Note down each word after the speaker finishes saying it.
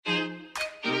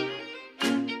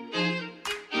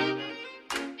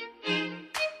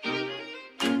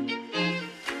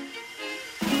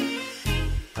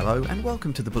Hello and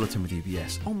welcome to the Bulletin with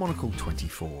UBS on Monocle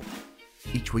 24.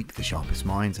 Each week the sharpest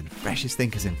minds and freshest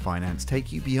thinkers in finance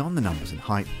take you beyond the numbers and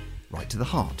hype, right to the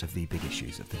heart of the big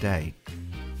issues of the day.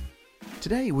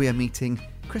 Today we are meeting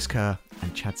Chris Kerr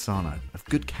and Chad Sarno of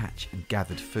Good Catch and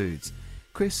Gathered Foods.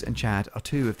 Chris and Chad are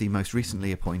two of the most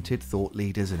recently appointed thought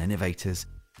leaders and innovators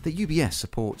that UBS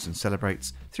supports and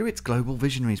celebrates through its Global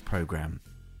Visionaries programme.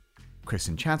 Chris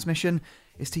and Chad's mission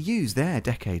is to use their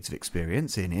decades of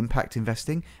experience in impact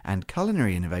investing and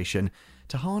culinary innovation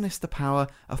to harness the power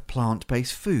of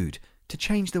plant-based food to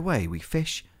change the way we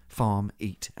fish, farm,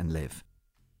 eat and live.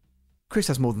 Chris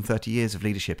has more than 30 years of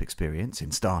leadership experience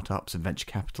in startups and venture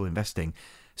capital investing,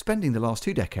 spending the last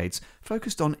 2 decades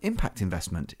focused on impact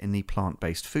investment in the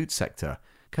plant-based food sector.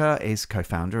 Kerr is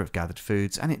co-founder of Gathered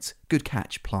Foods and its Good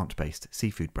Catch plant-based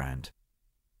seafood brand.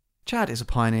 Chad is a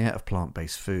pioneer of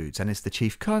plant-based foods and is the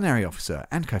chief culinary officer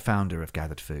and co-founder of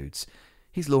Gathered Foods.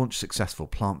 He's launched successful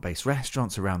plant-based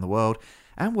restaurants around the world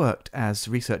and worked as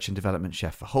research and development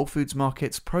chef for Whole Foods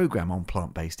Market's program on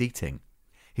plant-based eating.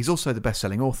 He's also the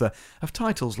best-selling author of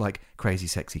titles like Crazy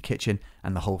Sexy Kitchen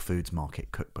and the Whole Foods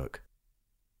Market Cookbook.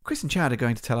 Chris and Chad are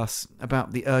going to tell us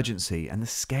about the urgency and the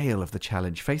scale of the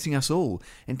challenge facing us all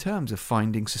in terms of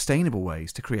finding sustainable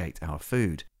ways to create our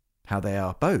food. How they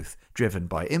are both driven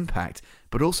by impact,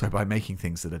 but also by making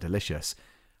things that are delicious.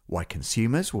 Why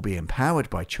consumers will be empowered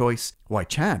by choice, why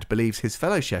Chad believes his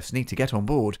fellow chefs need to get on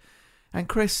board, and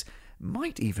Chris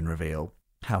might even reveal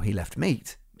how he left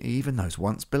meat, even those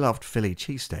once beloved Philly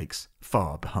cheesesteaks,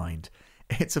 far behind.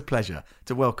 It's a pleasure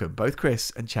to welcome both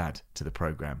Chris and Chad to the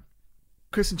programme.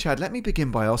 Chris and Chad, let me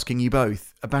begin by asking you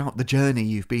both about the journey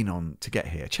you've been on to get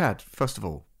here. Chad, first of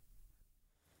all.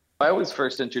 I was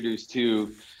first introduced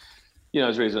to I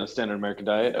was raised on a standard American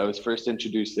diet. I was first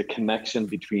introduced to the connection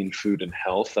between food and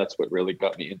health. That's what really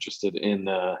got me interested in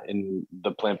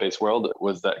the plant-based world,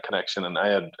 was that connection. And I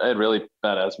had really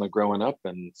bad asthma growing up,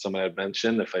 and someone had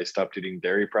mentioned if I stopped eating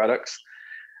dairy products,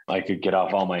 I could get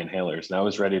off all my inhalers. And I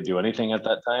was ready to do anything at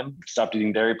that time. Stopped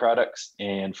eating dairy products,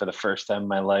 and for the first time in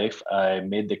my life, I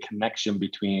made the connection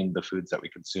between the foods that we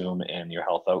consume and your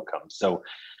health outcomes. So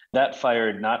that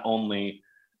fired not only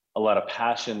a lot of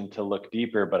passion to look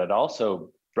deeper, but it also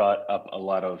brought up a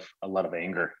lot of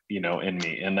anger, in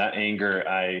me. And that anger,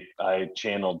 I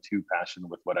channeled to passion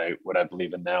with what I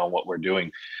believe in now, what we're doing.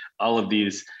 All of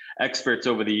these experts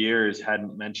over the years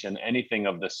hadn't mentioned anything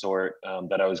of the sort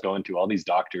that I was going to. All these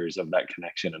doctors of that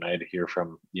connection, and I had to hear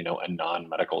from a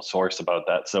non-medical source about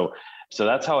that. So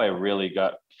that's how I really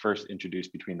got first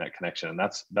introduced between that connection, and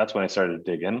that's when I started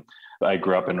to dig in. I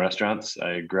grew up in restaurants.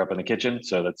 I grew up in the kitchen,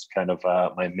 so that's kind of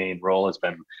my main role has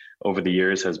been over the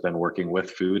years has been working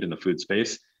with food in the food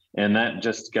space, and that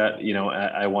just got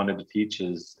I wanted to teach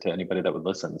to anybody that would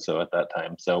listen. So at that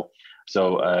time, so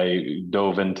I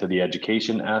dove into the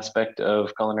education aspect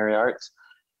of culinary arts,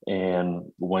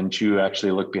 and once you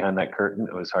actually look behind that curtain,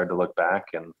 it was hard to look back,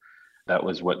 and that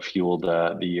was what fueled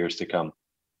the years to come.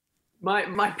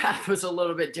 My path was a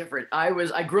little bit different.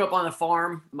 I grew up on a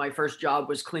farm. My first job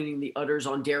was cleaning the udders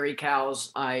on dairy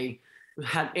cows. I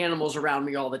had animals around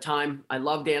me all the time. I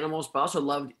loved animals, but also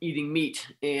loved eating meat.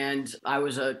 And I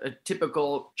was a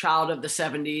typical child of the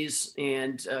 70s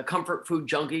and a comfort food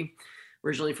junkie,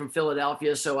 originally from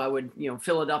Philadelphia. So I would,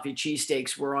 Philadelphia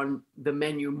cheesesteaks were on the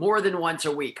menu more than once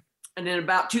a week. And in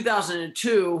about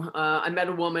 2002, I met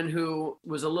a woman who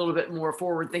was a little bit more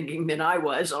forward-thinking than I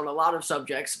was on a lot of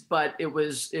subjects. But it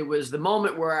was the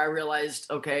moment where I realized,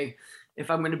 okay,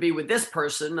 if I'm going to be with this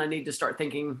person, I need to start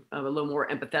thinking a little more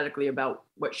empathetically about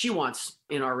what she wants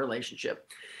in our relationship.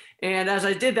 And as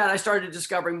I did that, I started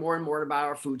discovering more and more about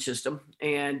our food system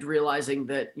and realizing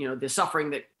that, the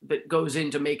suffering that goes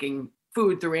into making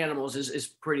food through animals is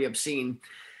pretty obscene.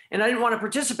 And I didn't want to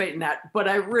participate in that, but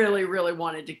I really, really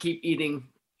wanted to keep eating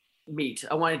meat.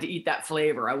 I wanted to eat that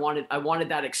flavor. I wanted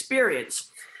that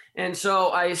experience. And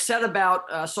so I set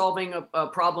about solving a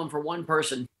problem for one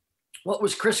person. What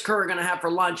was Chris Kerr going to have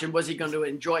for lunch, and was he going to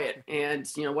enjoy it? And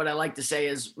what I like to say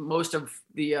is most of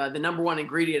the number one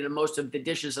ingredient in most of the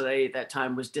dishes that I ate at that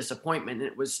time was disappointment. And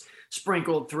it was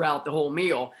sprinkled throughout the whole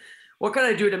meal. What can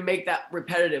I do to make that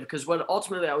repetitive? Because what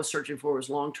ultimately I was searching for was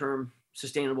long-term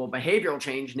sustainable behavioral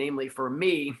change, namely for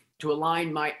me to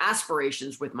align my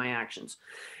aspirations with my actions.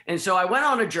 And so I went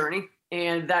on a journey,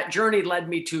 and that journey led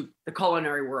me to the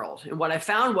culinary world. And what I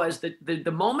found was that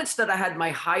the moments that I had my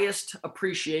highest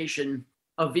appreciation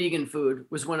of vegan food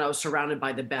was when I was surrounded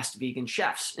by the best vegan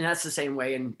chefs. And that's the same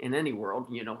way in any world.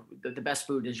 The best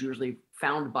food is usually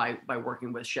found by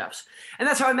working with chefs. And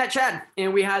that's how I met Chad.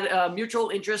 And we had a mutual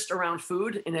interest around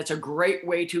food. And it's a great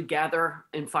way to gather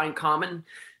and find common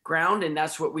ground. And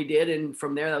that's what we did. And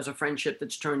from there, that was a friendship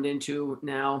that's turned into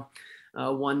now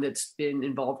one that's been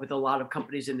involved with a lot of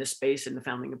companies in this space and the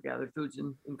founding of Gathered Foods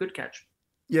and Good Catch.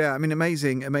 Yeah, I mean,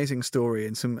 amazing story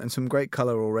and some great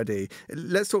color already.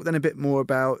 Let's talk then a bit more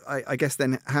about, I guess,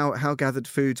 then how Gathered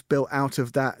Foods built out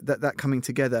of that coming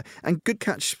together and Good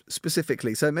Catch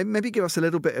specifically. So maybe give us a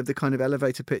little bit of the kind of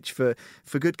elevator pitch for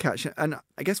Good Catch. And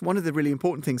I guess one of the really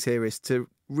important things here is to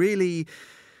really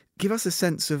give us a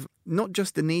sense of not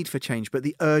just the need for change, but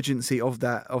the urgency of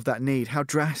that need, how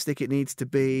drastic it needs to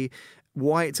be,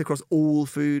 why it's across all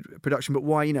food production, but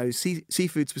why,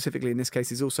 seafood specifically in this case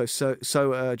is also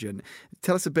so urgent.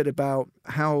 Tell us a bit about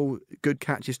how Good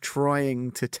Catch is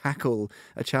trying to tackle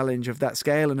a challenge of that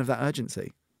scale and of that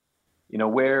urgency.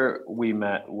 Where we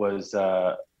met was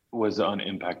on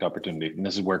impact opportunity. And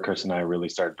this is where Chris and I really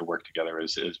started to work together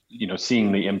is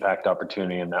seeing the impact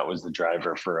opportunity. And that was the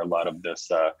driver for a lot of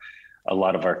this, a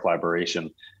lot of our collaboration,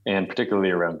 and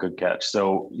particularly around Good Catch.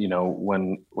 So,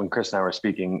 when Chris and I were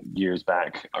speaking years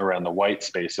back around the white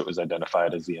space, it was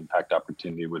identified as the impact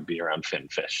opportunity would be around fin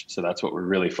fish. So that's what we're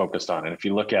really focused on. And if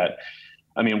you look at,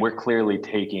 we're clearly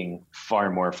taking far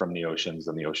more from the oceans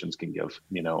than the oceans can give,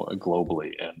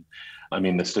 globally.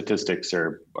 And the statistics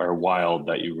are wild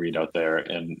that you read out there,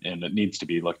 and it needs to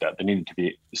be looked at. There needed to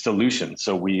be solutions.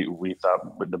 So we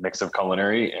thought with the mix of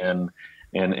culinary and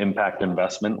impact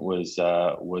investment was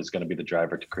going to be the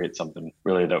driver to create something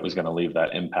really that was going to leave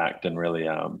that impact and really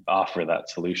offer that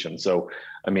solution. So,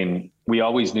 we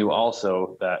always knew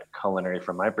also that culinary,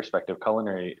 from my perspective,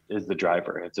 culinary is the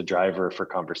driver. It's a driver for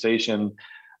conversation.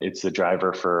 It's the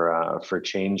driver for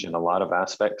change in a lot of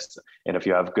aspects. And if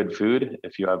you have good food,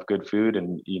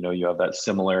 and you have that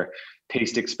similar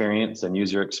taste experience and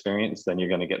user experience, then you're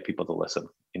going to get people to listen.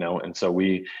 And so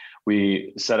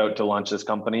we set out to launch this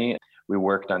company. We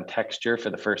worked on texture for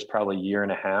the first probably year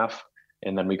and a half.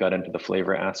 And then we got into the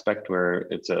flavor aspect where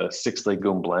it's a 6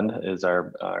 legume blend is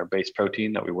our base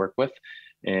protein that we work with.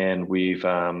 And we've,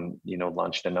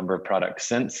 launched a number of products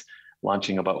since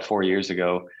launching about 4 years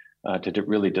ago to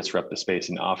really disrupt the space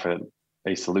and offer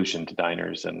a solution to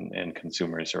diners and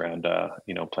consumers around,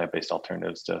 plant-based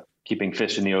alternatives to keeping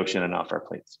fish in the ocean and off our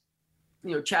plates.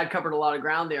 Chad covered a lot of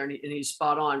ground there, and he's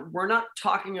spot on. We're not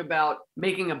talking about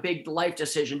making a big life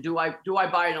decision. Do I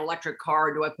buy an electric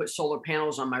car? Do I put solar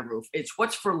panels on my roof? It's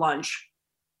what's for lunch,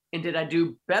 and did I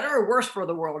do better or worse for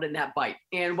the world in that bite?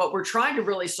 And what we're trying to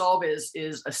really solve is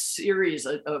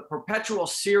a perpetual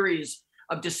series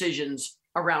of decisions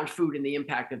around food and the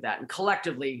impact of that. And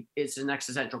collectively, it's an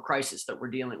existential crisis that we're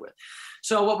dealing with.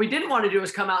 So what we didn't want to do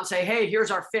is come out and say, hey,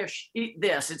 here's our fish, eat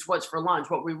this, it's what's for lunch.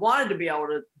 What we wanted to be able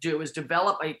to do is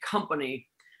develop a company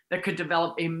that could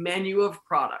develop a menu of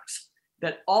products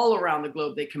that all around the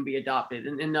globe they can be adopted.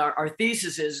 And our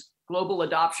thesis is global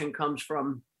adoption comes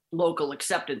from local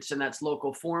acceptance, and that's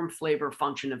local form, flavor,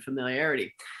 function, and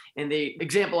familiarity. And the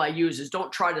example I use is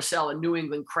don't try to sell a New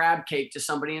England crab cake to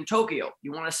somebody in Tokyo.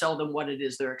 You want to sell them what it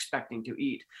is they're expecting to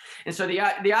eat. And so the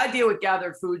idea with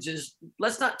Gathered Foods is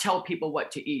let's not tell people what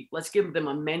to eat. Let's give them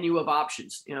a menu of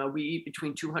options. We eat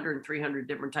between 200 and 300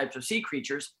 different types of sea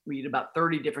creatures. We eat about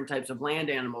 30 different types of land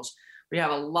animals. We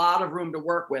have a lot of room to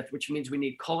work with, which means we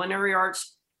need culinary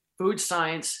arts, food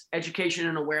science, education,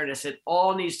 and awareness. It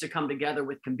all needs to come together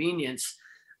with convenience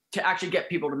to actually get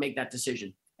people to make that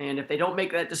decision. And if they don't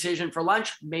make that decision for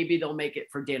lunch, maybe they'll make it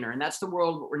for dinner. And that's the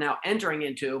world we're now entering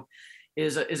into,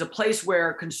 is a place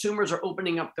where consumers are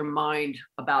opening up their mind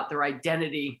about their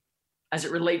identity as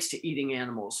it relates to eating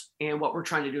animals. And what we're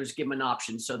trying to do is give them an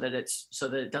option so that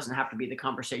it doesn't have to be the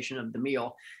conversation of the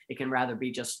meal. It can rather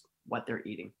be just what they're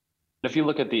eating. If you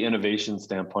look at the innovation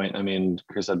standpoint,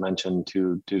 Chris had mentioned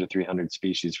 200 to 300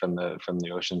 species from the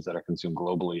oceans that are consumed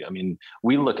globally.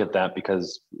 We look at that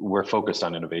because we're focused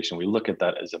on innovation. We look at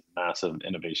that as a massive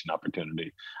innovation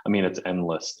opportunity. It's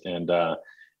endless, and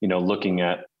looking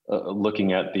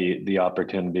at the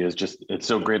opportunity is just, it's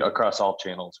so great across all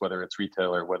channels, whether it's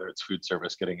retailer, whether it's food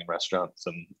service, getting in restaurants,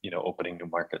 and opening new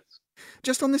markets.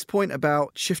 Just on this point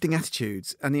about shifting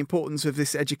attitudes and the importance of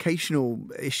this educational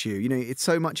issue, it's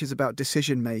so much is about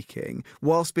decision making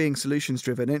whilst being solutions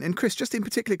driven. And Chris, just in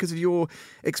particular because of your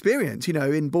experience,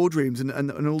 in boardrooms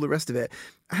and all the rest of it,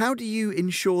 how do you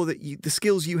ensure that the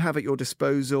skills you have at your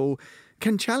disposal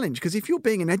can challenge? Because if you're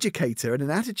being an educator and an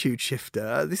attitude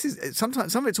shifter, this is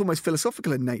sometimes some of it's almost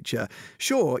philosophical in nature.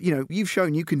 Sure, you've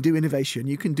shown you can do innovation,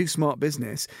 you can do smart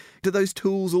business. Do those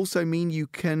tools also mean you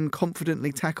can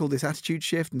confidently tackle this attitude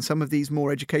shift and some of these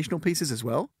more educational pieces as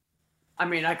well?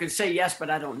 I could say yes, but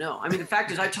I don't know. The fact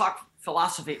is I talk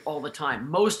philosophy all the time.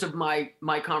 Most of my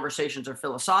conversations are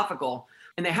philosophical,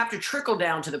 and they have to trickle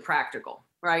down to the practical.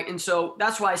 right? And so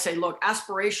that's why I say, look,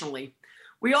 aspirationally,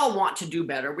 we all want to do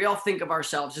better. We all think of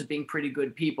ourselves as being pretty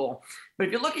good people. But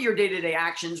if you look at your day-to-day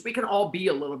actions, we can all be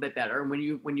a little bit better. And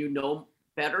when you know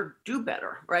better, do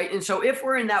better, right? And so if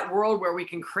we're in that world where we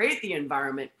can create the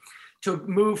environment to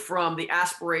move from the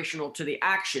aspirational to the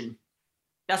action,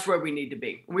 that's where we need to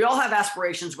be. We all have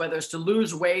aspirations, whether it's to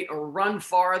lose weight or run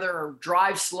farther or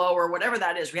drive slower, whatever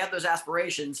that is. We have those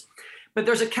aspirations. But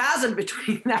there's a chasm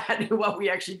between that and what we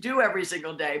actually do every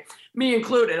single day, me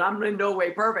included. I'm in no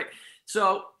way perfect.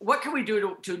 So what can we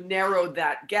do to narrow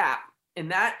that gap?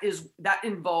 And that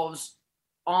involves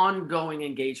ongoing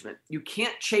engagement. You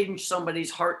can't change somebody's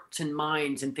hearts and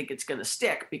minds and think it's going to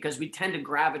stick, because we tend to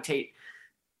gravitate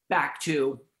back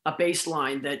to a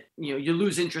baseline that, you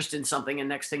lose interest in something and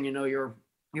next thing you know, you're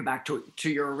back to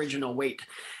your original weight.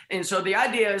 And so the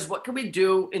idea is, what can we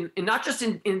do in not just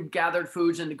in Gathered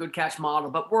Foods and the Good Catch model,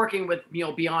 but working with,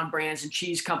 Beyond Brands and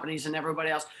cheese companies and everybody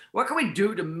else, what can we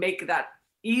do to make that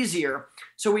easier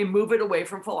so we move it away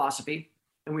from philosophy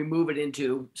and we move it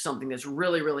into something that's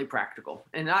really, really practical?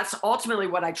 And that's ultimately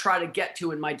what I try to get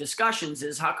to in my discussions,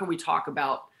 is how can we talk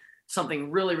about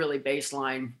something really, really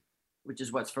baseline, which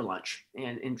is what's for lunch,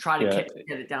 and try to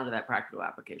get it down to that practical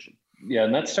application. Yeah,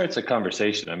 and that starts a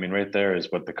conversation. I mean, right there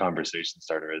is what the conversation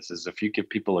starter is if you give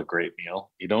people a great meal,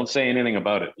 you don't say anything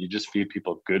about it. You just feed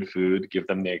people good food, give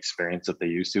them the experience that they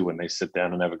used to when they sit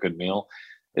down and have a good meal.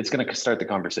 It's going to start the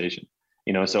conversation.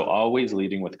 So always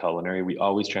leading with culinary. We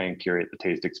always try and curate the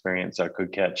taste experience at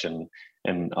Good Catch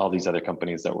and all these other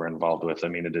companies that we're involved with. I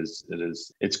mean,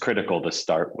 it's critical to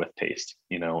start with taste,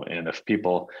 and if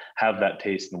people have that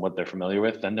taste and what they're familiar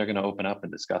with, then they're going to open up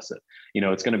and discuss it.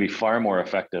 It's going to be far more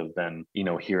effective than,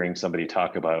 hearing somebody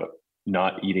talk about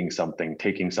not eating something,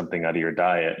 taking something out of your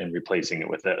diet and replacing it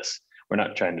with this. We're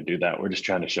not trying to do that. We're just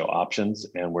trying to show options,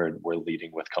 and we're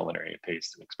leading with culinary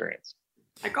taste and experience.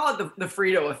 I call it the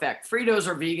Frito effect. Fritos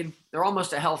are vegan. They're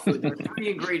almost a health food. There are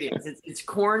 3 ingredients. It's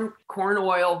corn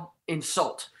oil, and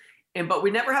salt. But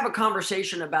we never have a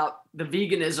conversation about the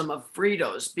veganism of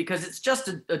Fritos, because it's just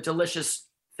a delicious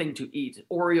thing to eat.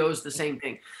 Oreos, the same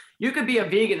thing. You could be a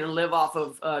vegan and live off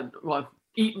of,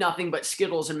 eat nothing but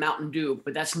Skittles and Mountain Dew,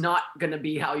 but that's not going to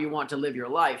be how you want to live your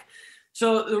life.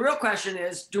 So the real question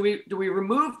is, do we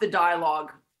remove the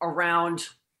dialogue around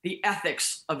the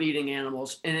ethics of eating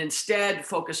animals and instead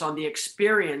focus on the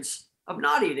experience of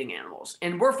not eating animals?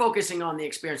 And we're focusing on the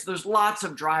experience. There's lots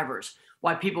of drivers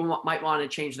why people might want to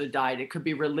change their diet. It could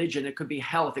be religion, it could be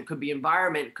health, it could be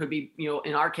environment, it could be,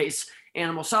 in our case,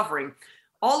 animal suffering.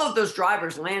 All of those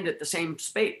drivers land at the same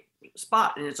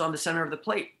spot, and it's on the center of the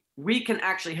plate. We can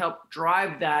actually help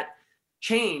drive that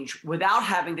change without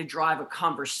having to drive a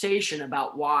conversation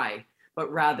about why,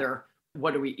 but rather,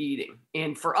 what are we eating?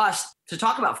 And for us, to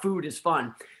talk about food is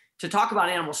fun. To talk about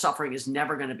animal suffering is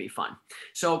never going to be fun.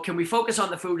 So can we focus on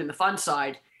the food and the fun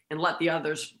side and let the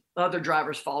other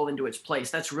drivers fall into its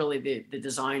place? That's really the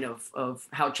design of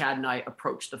how Chad and I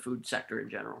approach the food sector in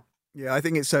general. Yeah, I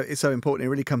think it's so important. It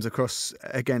really comes across,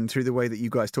 again, through the way that you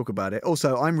guys talk about it.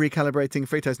 Also, I'm recalibrating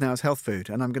Fritos now as health food,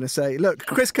 and I'm going to say, look,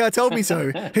 Chris Kerr told me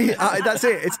so. That's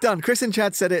it. It's done. Chris and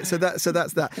Chad said it, so that's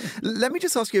that. Let me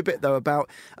just ask you a bit, though, about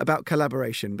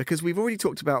collaboration, because we've already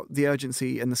talked about the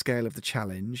urgency and the scale of the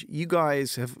challenge. You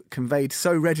guys have conveyed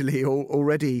so readily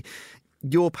already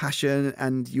your passion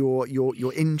and your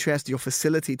interest, your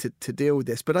facility to deal with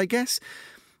this. But I guess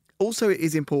also, it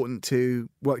is important to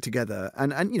work together.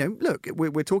 And look,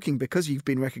 we're talking because you've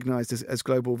been recognised as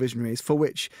global visionaries, for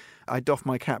which I doff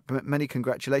my cap. Many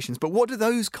congratulations. But what do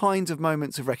those kinds of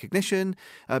moments of recognition,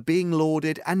 being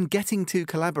lauded and getting to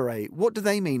collaborate, what do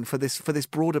they mean for this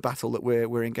broader battle that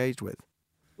we're engaged with?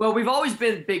 Well, we've always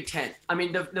been Big Tent. I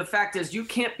mean, the fact is, you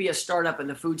can't be a startup in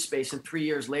the food space and 3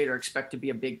 years later expect to be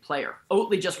a big player.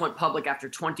 Oatly just went public after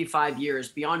 25 years.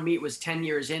 Beyond Meat was 10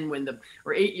 years in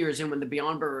 8 years in when the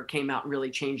Beyond Burger came out and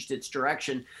really changed its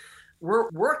direction.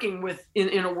 We're working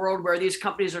in a world where these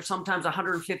companies are sometimes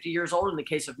 150 years old in the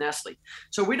case of Nestle.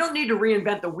 So we don't need to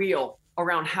reinvent the wheel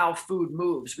around how food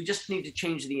moves. We just need to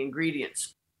change the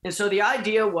ingredients. And so the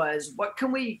idea was, what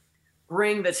can we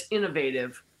bring that's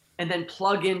innovative and then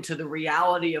plug into the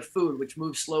reality of food, which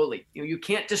moves slowly? You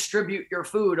can't distribute your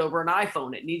food over an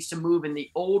iPhone. It needs to move in the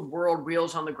old world,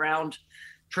 wheels on the ground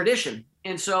tradition.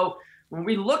 And so when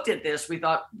we looked at this, we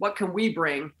thought, what can we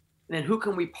bring? And then who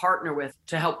can we partner with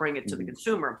to help bring it to the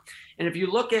consumer? And if you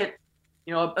look at,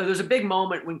 there's a big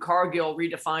moment when Cargill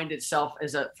redefined itself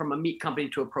from a meat company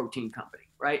to a protein company,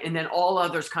 right? And then all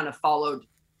others kind of followed,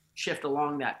 shift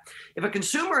along that. If a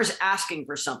consumer is asking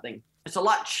for something, It's a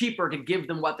lot cheaper to give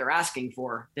them what they're asking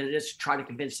for than it is to try to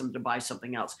convince them to buy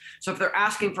something else. So if they're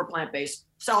asking for plant-based,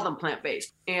 sell them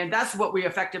plant-based. And that's what we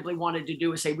effectively wanted to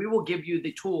do, is say, we will give you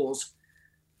the tools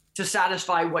to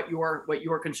satisfy what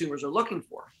your consumers are looking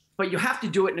for. But you have to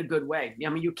do it in a good way. I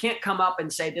mean, you can't come up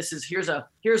and say,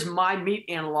 here's my meat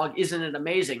analog, isn't it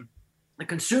amazing? The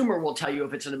consumer will tell you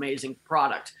if it's an amazing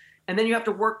product. And then you have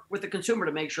to work with the consumer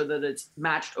to make sure that it's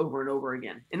matched over and over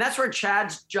again. And that's where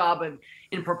Chad's job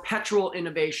in perpetual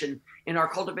innovation, in our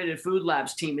cultivated food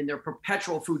labs team, in their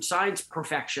perpetual food science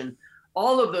perfection,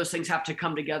 all of those things have to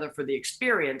come together for the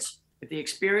experience. If the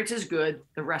experience is good,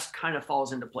 the rest kind of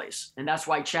falls into place. And that's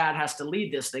why Chad has to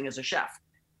lead this thing as a chef.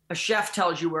 A chef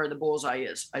tells you where the bullseye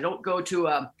is. I don't go to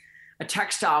a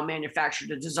textile manufacturer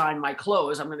to design my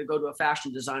clothes. I'm going to go to a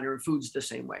fashion designer, and food's the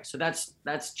same way. So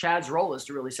that's Chad's role, is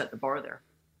to really set the bar there.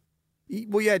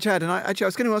 Well, yeah, Chad, and I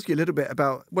was going to ask you a little bit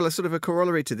about, well, a sort of a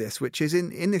corollary to this, which is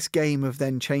in this game of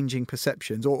then changing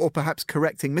perceptions, or perhaps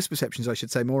correcting misperceptions, I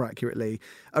should say more accurately,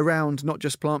 around not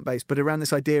just plant-based, but around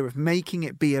this idea of making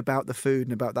it be about the food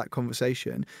and about that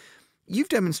conversation. You've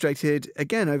demonstrated,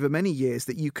 again, over many years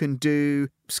that you can do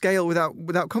scale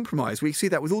without compromise. We see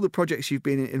that with all the projects you've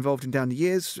been involved in down the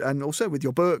years, and also with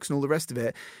your books and all the rest of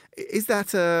it. Is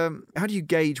that how do you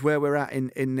gauge where we're at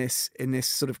in this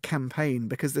sort of campaign?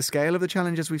 Because the scale of the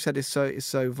challenge, as we've said, is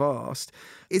so vast.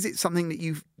 Is it something that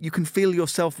you can feel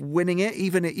yourself winning it,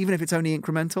 even if it's only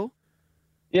incremental?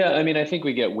 Yeah, I mean, I think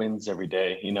we get wins every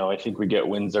day. I think we get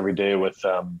wins every day with,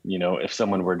 if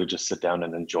someone were to just sit down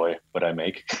and enjoy what I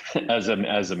make as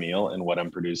a meal and what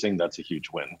I'm producing, that's a huge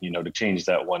win. To change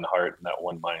that one heart and that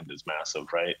one mind is massive,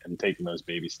 right? And taking those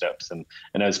baby steps. And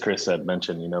as Chris had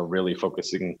mentioned, really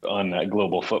focusing on that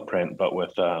global footprint, but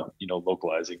with,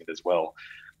 localizing it as well.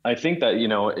 I think that,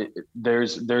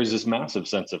 there's this massive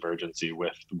sense of urgency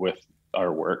with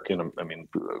our work, and I mean,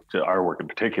 our work in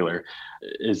particular,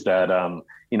 is that,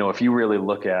 if you really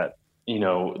look at,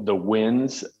 the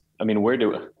wins, I mean,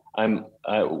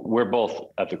 we're both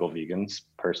ethical vegans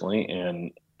personally,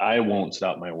 and I won't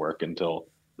stop my work until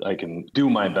I can do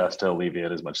my best to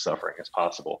alleviate as much suffering as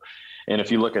possible. And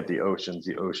if you look at the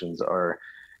oceans are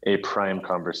a prime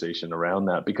conversation around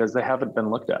that, because they haven't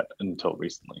been looked at until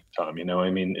recently, Tom.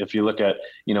 If you look at,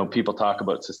 people talk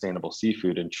about sustainable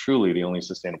seafood, and truly the only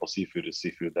sustainable seafood is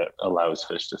seafood that allows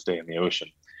fish to stay in the ocean.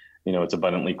 It's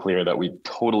abundantly clear that we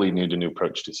totally need a new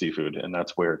approach to seafood, and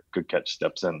that's where Good Catch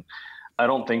steps in. I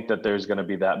don't think that there's going to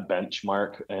be that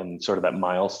benchmark and sort of that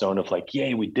milestone of like,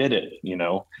 yay, we did it,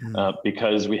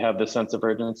 because we have this sense of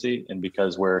urgency, and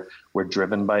because we're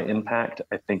driven by impact.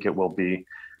 I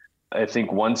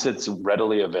think once it's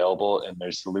readily available and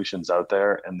there's solutions out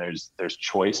there and there's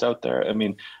choice out there, I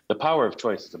mean, the power of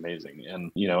choice is amazing.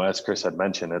 And, as Chris had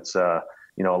mentioned, it's, a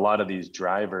lot of these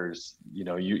drivers,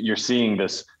 you're seeing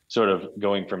this sort of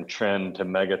going from trend to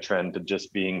mega trend to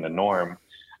just being the norm.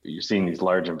 You're seeing these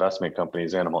large investment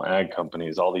companies, animal ag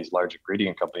companies, all these large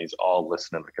ingredient companies all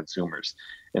listen to the consumers.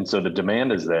 And so the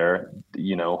demand is there,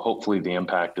 hopefully the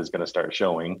impact is going to start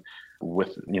showing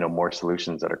with, more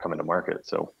solutions that are coming to market.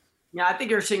 So. Yeah, I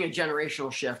think you're seeing a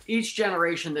generational shift. Each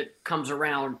generation that comes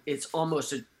around, it's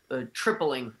almost a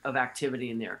tripling of activity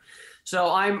in there.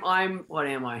 So I'm what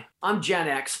am I? I'm Gen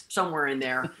X, somewhere in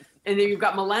there. And then you've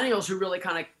got millennials who really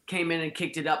kind of came in and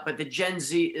kicked it up, but the Gen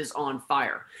Z is on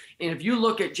fire. And if you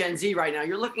look at Gen Z right now,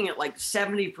 you're looking at like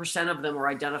 70% of them are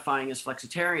identifying as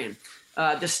flexitarian.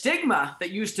 The stigma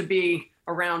that used to be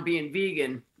around being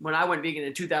vegan, when I went vegan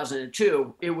in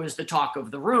 2002, it was the talk of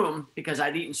the room, because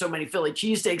I'd eaten so many Philly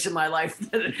cheesesteaks in my life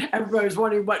that everybody was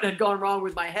wondering what had gone wrong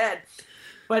with my head.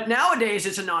 But nowadays,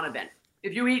 it's a non-event.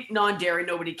 If you eat non-dairy,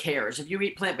 nobody cares. If you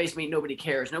eat plant-based meat, nobody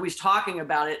cares. Nobody's talking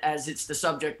about it as it's the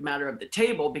subject matter of the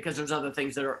table, because there's other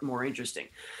things that are more interesting.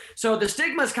 So the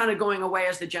stigma is kind of going away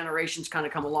as the generations kind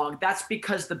of come along. That's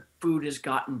because the food has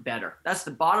gotten better. That's the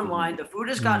bottom line. The food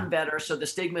has gotten better, so the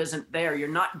stigma isn't there. You're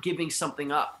not giving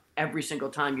something up every single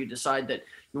time you decide that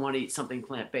you want to eat something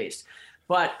plant-based.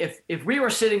 But if we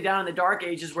were sitting down in the dark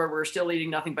ages where we're still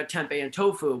eating nothing but tempeh and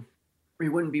tofu, we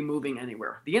wouldn't be moving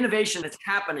anywhere. The innovation that's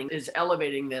happening is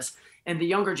elevating this, and the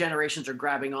younger generations are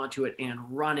grabbing onto it and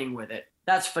running with it.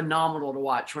 That's phenomenal to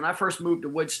watch. When I first moved to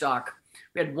Woodstock,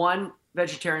 we had one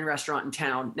vegetarian restaurant in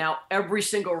town. Now, every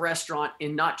single restaurant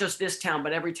in not just this town,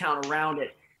 but every town around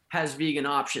it has vegan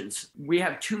options. We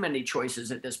have too many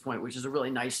choices at this point, which is a really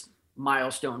nice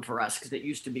milestone for us, because it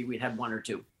used to be we'd have one or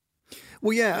two.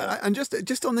 Well, yeah, and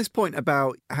just on this point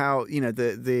about how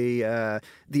the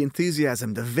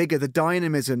enthusiasm, the vigor, the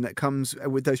dynamism that comes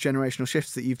with those generational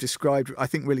shifts that you've described, I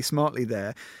think really smartly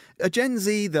there. Are Gen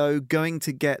Z though going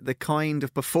to get the kind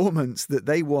of performance that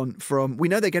they want from? We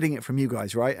know they're getting it from you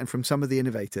guys, right, and from some of the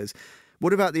innovators.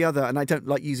 What about the other, and I don't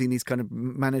like using these kind of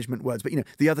management words, but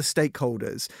the other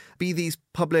stakeholders, be these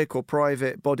public or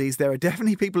private bodies, there are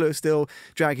definitely people who are still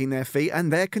dragging their feet,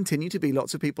 and there continue to be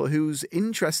lots of people whose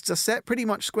interests are set pretty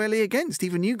much squarely against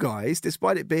even you guys,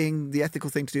 despite it being the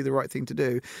ethical thing to do, the right thing to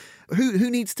do.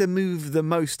 Who needs to move the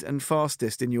most and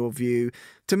fastest, in your view,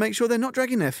 to make sure they're not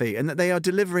dragging their feet and that they are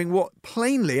delivering what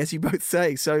plainly, as you both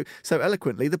say so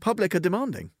eloquently, the public are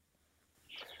demanding?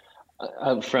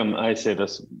 I say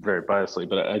this very biasly,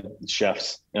 but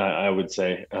chefs, I would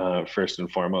say, first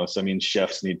and foremost, I mean,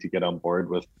 chefs need to get on board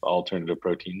with alternative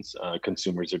proteins.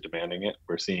 Consumers are demanding it.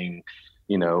 We're seeing,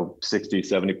 60,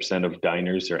 70% of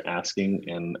diners are asking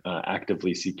and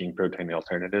actively seeking protein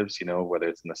alternatives, whether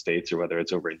it's in the States or whether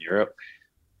it's over in Europe.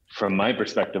 From my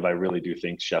perspective, I really do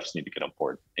think chefs need to get on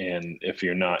board. And if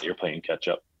you're not, you're playing catch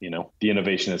up. The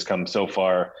innovation has come so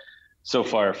far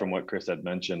from what Chris had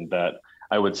mentioned that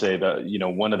I would say that,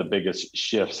 one of the biggest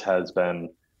shifts has been,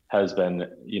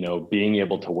 being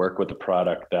able to work with a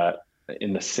product that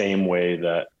in the same way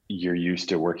that you're used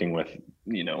to working with,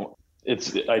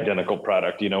 it's identical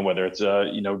product, whether it's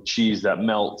cheese that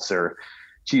melts or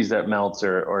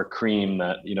cream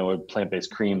that, a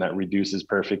plant-based cream that reduces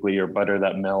perfectly, or butter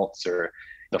that melts, or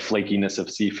the flakiness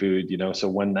of seafood, so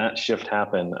when that shift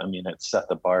happened, I mean, it set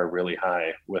the bar really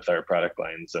high with our product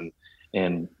lines.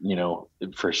 And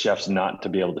for chefs not to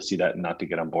be able to see that and not to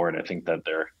get on board, I think that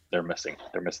they're missing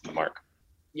the mark.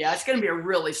 Yeah, it's going to be a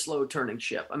really slow turning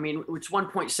ship. I mean, it's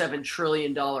 $1.7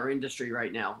 trillion industry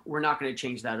right now. We're not going to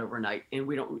change that overnight, and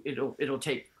it'll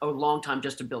take a long time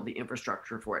just to build the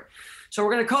infrastructure for it. So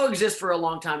we're going to coexist for a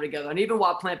long time together. And even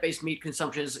while plant-based meat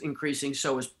consumption is increasing,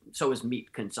 so is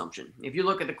meat consumption. If you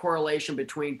look at the correlation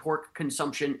between pork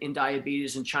consumption and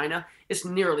diabetes in China, it's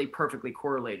nearly perfectly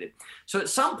correlated. So at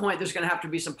some point, there's going to have to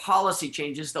be some policy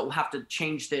changes that will have to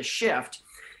change this shift.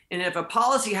 And if a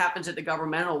policy happens at the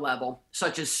governmental level,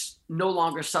 such as no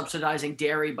longer subsidizing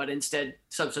dairy, but instead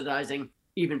subsidizing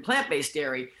even plant-based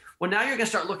dairy, well, now you're going to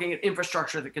start looking at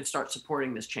infrastructure that can start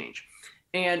supporting this change.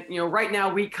 And, right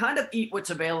now we kind of eat what's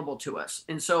available to us.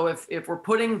 And so if we're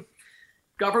putting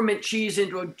government cheese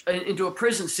into a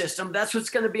prison system, that's what's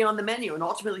going to be on the menu. And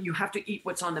ultimately, you have to eat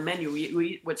what's on the menu. You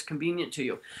eat what's convenient to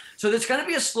you. So there's going to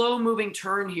be a slow-moving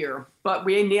turn here, but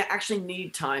we actually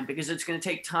need time, because it's going to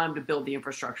take time to build the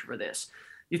infrastructure for this.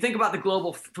 You think about the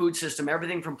global food system,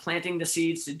 everything from planting the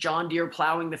seeds to John Deere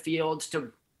plowing the fields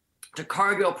to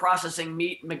Cargill processing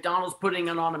meat, McDonald's putting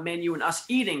it on a menu and us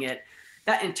eating it.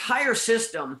 That entire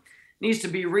system needs to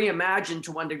be reimagined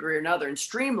to one degree or another and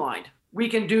streamlined. We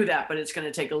can do that, but it's going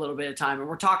to take a little bit of time. And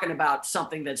we're talking about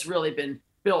something that's really been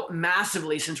built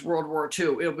massively since World War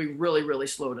II. It'll be really, really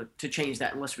slow to change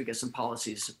that unless we get some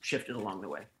policies shifted along the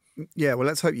way. Yeah, well,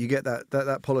 let's hope you get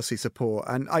that policy support.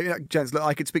 And gents, look,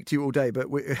 I could speak to you all day, but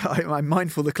I'm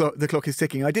mindful the clock is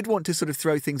ticking. I did want to sort of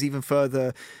throw things even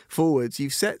further forwards.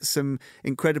 You've set some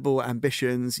incredible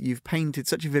ambitions. You've painted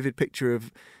such a vivid picture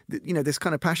of this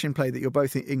kind of passion play that you're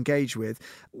both engaged with.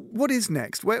 What is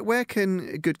next? Where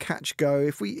can Good Catch go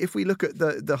if we look at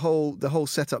the whole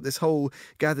setup, this whole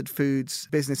gathered foods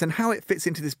business, and how it fits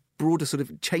into this broader sort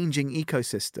of changing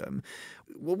ecosystem?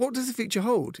 Well, what does the future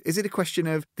hold? Is it a question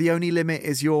of the only limit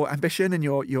is your ambition and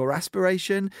your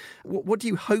aspiration? What do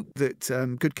you hope that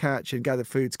Good Catch and Gathered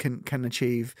Foods can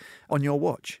achieve on your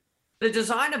watch? The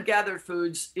design of Gathered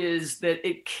Foods is that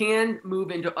it can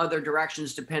move into other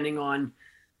directions depending on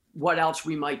what else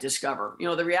we might discover.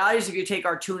 The reality is, if you take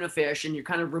our tuna fish and you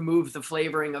kind of remove the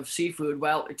flavoring of seafood,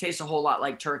 well, it tastes a whole lot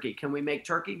like turkey. Can we make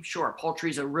turkey? Sure. Poultry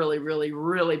is a really, really,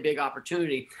 really big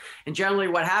opportunity. And generally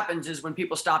what happens is when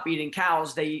people stop eating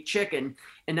cows, they eat chicken.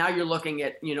 And now you're looking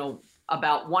at,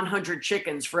 about 100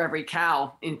 chickens for every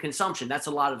cow in consumption. That's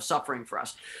a lot of suffering for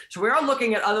us. So we are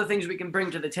looking at other things we can bring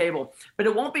to the table, but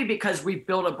it won't be because we've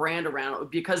built a brand around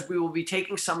it, because we will be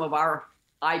taking some of our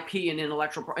IP and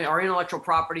intellectual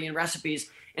property and recipes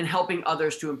and helping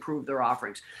others to improve their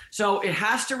offerings. So it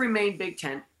has to remain Big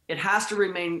Tent. It has to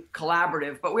remain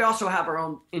collaborative, but we also have our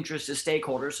own interests as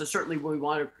stakeholders. So certainly we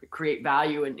want to create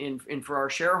value in for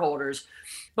our shareholders,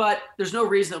 but there's no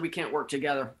reason that we can't work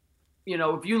together.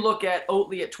 If you look at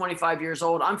Oatly at 25 years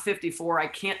old, I'm 54. I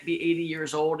can't be 80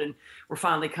 years old, and we're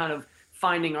finally kind of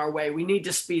finding our way. We need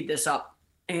to speed this up.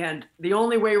 And the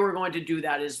only way we're going to do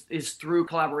that is through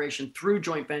collaboration, through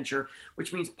joint venture,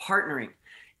 which means partnering.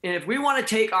 And if we want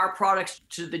to take our products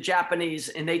to the Japanese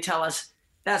and they tell us,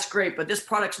 that's great, but this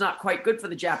product's not quite good for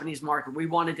the Japanese market, we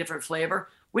want a different flavor,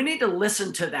 we need to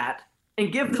listen to that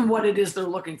and give them what it is they're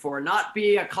looking for, not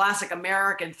be a classic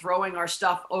American throwing our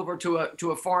stuff over to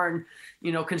a foreign,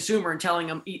 consumer and telling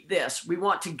them, eat this. We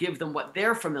want to give them what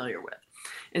they're familiar with.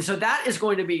 And so that is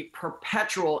going to be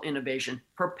perpetual innovation,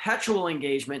 perpetual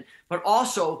engagement, but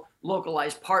also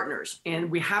localized partners.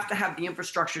 And we have to have the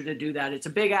infrastructure to do that. It's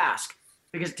a big ask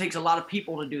because it takes a lot of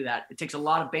people to do that. It takes a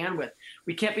lot of bandwidth.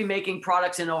 We can't be making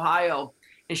products in Ohio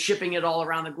and shipping it all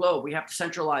around the globe. We have to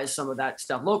centralize some of that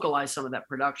stuff, localize some of that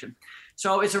production.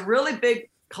 So it's a really big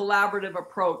collaborative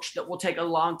approach that will take a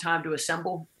long time to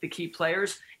assemble the key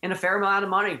players and a fair amount of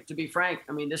money, to be frank.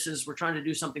 I mean, we're trying to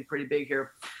do something pretty big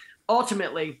here.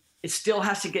 Ultimately, it still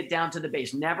has to get down to the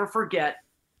base. Never forget,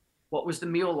 what was the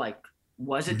meal like?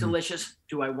 Was it delicious?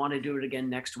 Do I want to do it again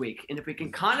next week? And if we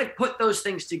can kind of put those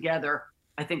things together,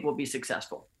 I think we'll be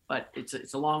successful. But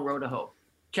it's a long road to hope.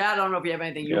 Chad, I don't know if you have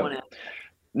anything you want to add.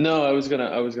 No, I was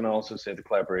gonna also say the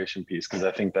collaboration piece, because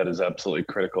I think that is absolutely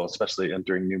critical, especially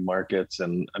entering new markets.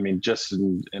 And I mean, just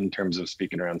in terms of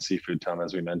speaking around seafood, Tom,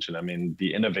 as we mentioned, I mean,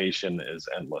 the innovation is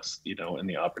endless, and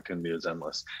the opportunity is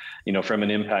endless. From an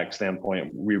impact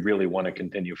standpoint, we really want to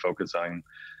continue focusing,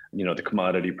 the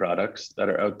commodity products that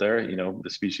are out there, the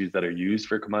species that are used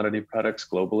for commodity products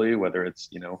globally, whether it's,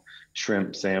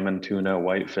 shrimp, salmon, tuna,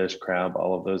 whitefish, crab,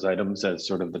 all of those items as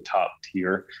sort of the top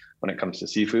tier when it comes to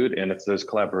seafood. And it's those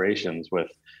collaborations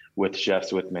with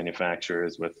chefs, with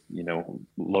manufacturers, with,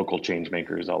 local change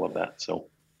makers, all of that. So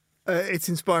it's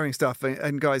inspiring stuff,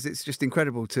 and guys, it's just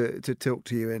incredible to talk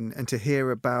to you and to hear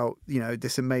about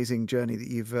this amazing journey that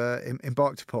you've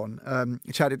embarked upon.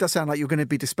 Chad, it does sound like you're going to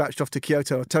be dispatched off to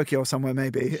Kyoto or Tokyo or somewhere,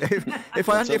 maybe. If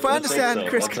I understand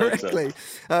Chris correctly,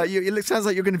 it sounds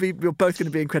like you're both going to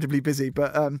be incredibly busy.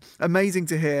 But amazing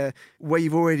to hear where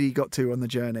you've already got to on the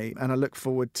journey, and I look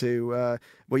forward to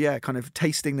kind of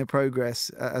tasting the progress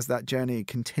as that journey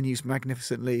continues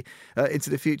magnificently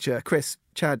into the future. Chris,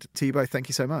 Chad, to you both, thank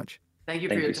you so much. Thank you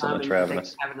for your time. So much for having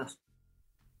us.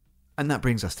 And that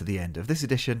brings us to the end of this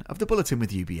edition of the Bulletin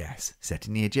with UBS,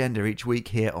 setting the agenda each week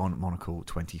here on Monocle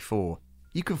 24.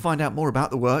 You can find out more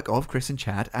about the work of Chris and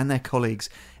Chad and their colleagues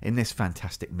in this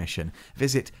fantastic mission.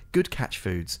 Visit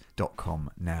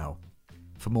goodcatchfoods.com now.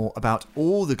 For more about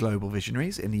all the global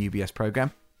visionaries in the UBS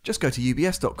programme, just go to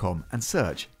ubs.com and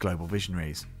search Global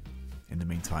Visionaries. In the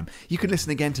meantime, you can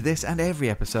listen again to this and every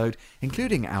episode,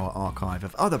 including our archive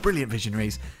of other brilliant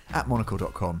visionaries, at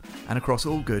monocle.com and across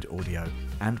all good audio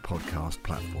and podcast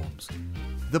platforms.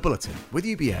 The Bulletin with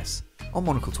UBS on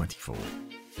Monocle 24.